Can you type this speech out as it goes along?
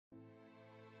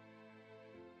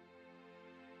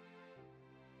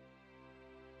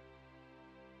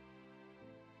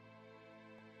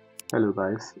Hello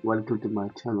guys, welcome to my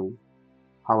channel.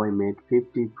 How I made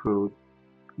 50 Pro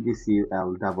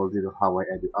DCO-L00 Huawei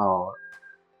or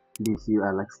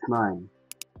DCO-LX9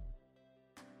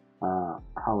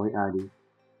 Huawei ID.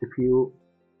 If you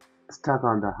stuck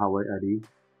on the Huawei ID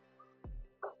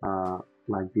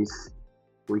like this,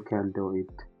 we can do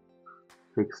it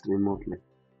fixed remotely.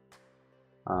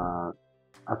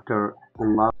 After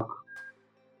unlock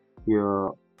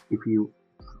your, if you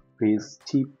face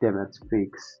chip damage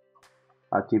fix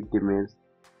or chip damage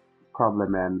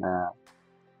problem and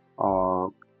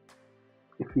or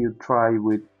if you try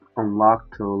with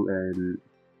unlock tool and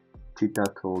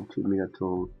Cheetah tool, Chimera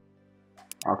tool,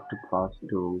 octopus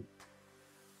tool,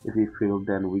 if we fail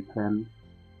then we can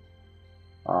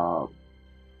uh,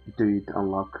 do it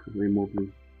unlock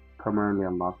remotely, permanently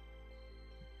unlock.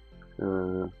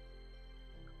 uh,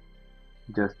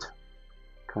 just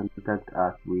contact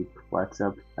us with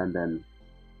WhatsApp and then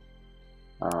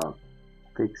uh,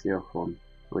 fix your phone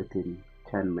within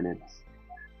 10 minutes.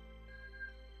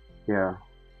 Here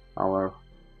our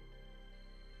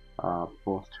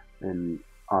post in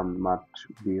on March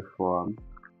B forum,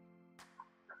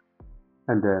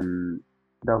 and then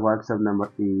the WhatsApp number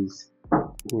is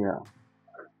here.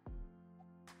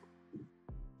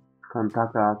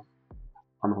 Contact us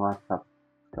on WhatsApp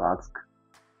to ask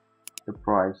the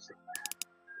price.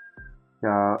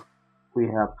 Here we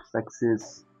have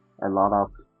success a lot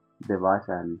of device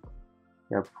and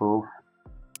here proof,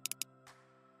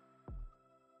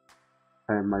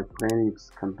 and my friend is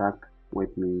contact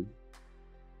with me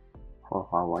for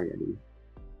Huawei.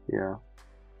 Here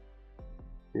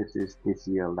this is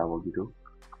DCO-00,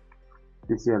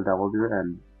 DCO-00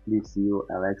 and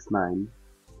DCO-LX9,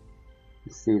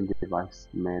 the same device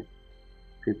made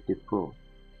 50 Pro.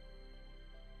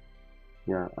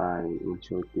 Here I will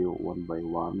show you one by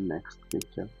one. Next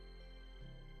picture.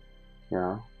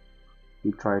 Yeah,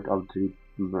 we tried already.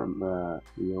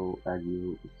 As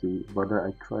you see, whether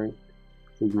I tried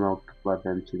signal plus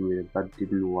and Chimera, but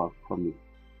didn't work for me.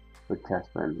 So test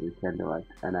when we can do it,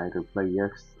 and I reply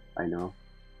yes, I know,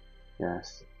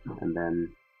 yes, and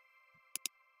then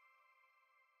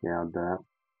yeah, the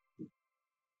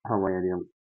Huawei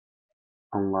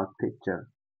unlock picture,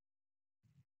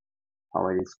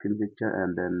 Huawei screen picture,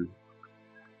 and then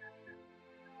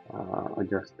I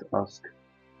just ask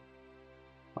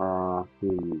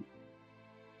him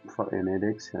for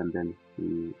analytics, and then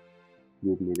he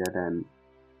give me that, and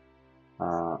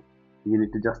you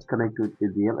need to just connect with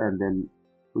EDL, and then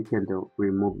we can do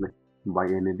remotely by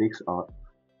analytics or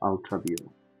ultra view.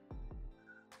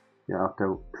 Yeah,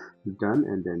 after done,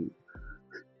 and then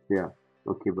yeah,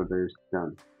 okay, but there's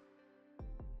done.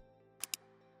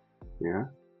 Yeah,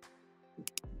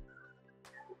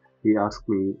 he asked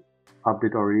me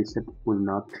update or reset will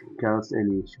not cause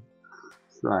any issue.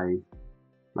 So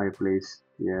my place,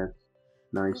 yes,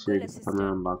 now I Google check Assistant.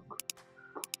 permanent lock,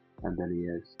 and then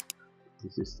yes,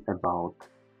 this is about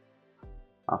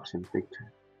option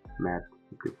picture map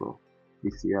people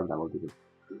DCO-AL00,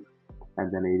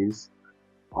 and then it is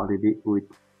already with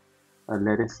a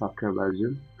latest software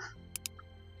version,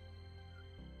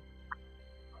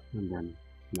 and then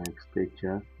next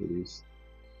picture it is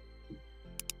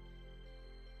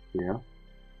here.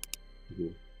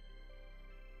 Here.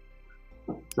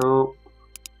 So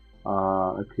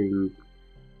I think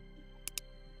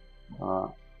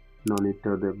no need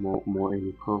to do more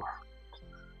any proof.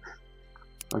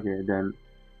 Okay, then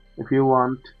if you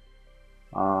want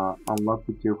unlock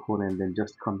with your phone, and then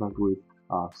just contact with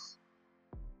us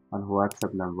on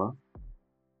WhatsApp number.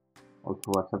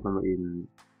 Also WhatsApp number in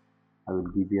I will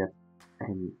give you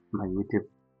in my YouTube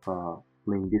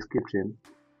link description.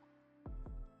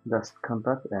 Just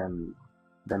contact and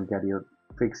then get your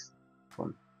fixed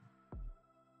phone.